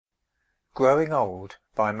Growing Old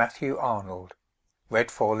by Matthew Arnold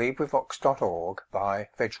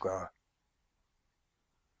 (LibriVox.org/Vedgrower)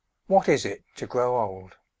 What is it to grow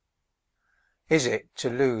old? Is it to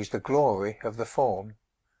lose the glory of the form,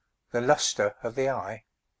 the lustre of the eye?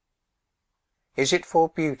 Is it for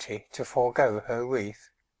beauty to forego her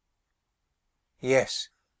wreath? Yes,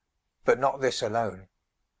 but not this alone.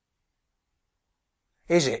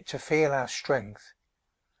 Is it to feel our strength,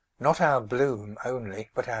 not our bloom only,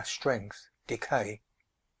 but our strength, decay?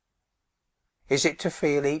 Is it to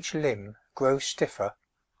feel each limb grow stiffer,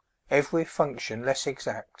 every function less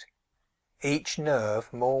exact, each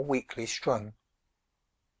nerve more weakly strung?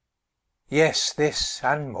 Yes, this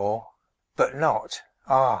and more, but not,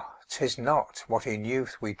 ah, 'tis not what in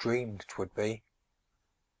youth we dreamed 'twould be.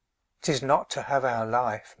 'Tis not to have our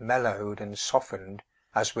life mellowed and softened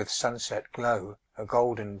as with sunset glow a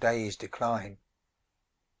golden day's decline.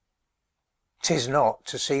 'Tis not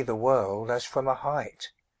to see the world as from a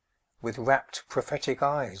height, with rapt prophetic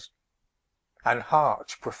eyes, and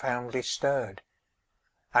hearts profoundly stirred,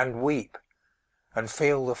 and weep, and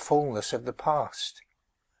feel the fulness of the past,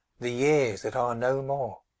 the years that are no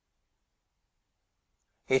more.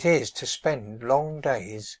 It is to spend long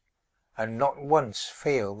days, and not once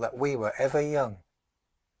feel that we were ever young.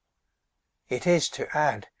 It is to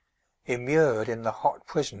add, immured in the hot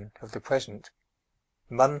prison of the present,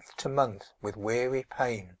 month to month with weary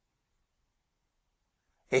pain.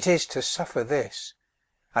 It is to suffer this,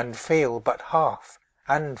 and feel but half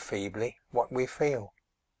and feebly what we feel.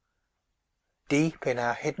 Deep in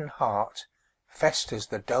our hidden heart festers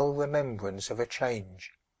the dull remembrance of a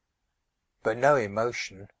change, but no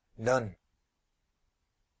emotion, none.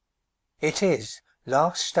 It is,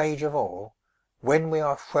 last stage of all, when we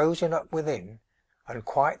are frozen up within, and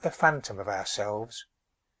quite the phantom of ourselves,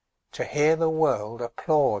 to hear the world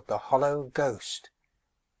applaud the hollow ghost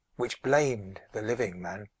which blamed the living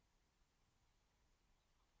man.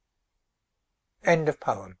 End of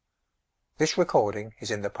poem. This recording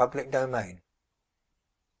is in the public domain.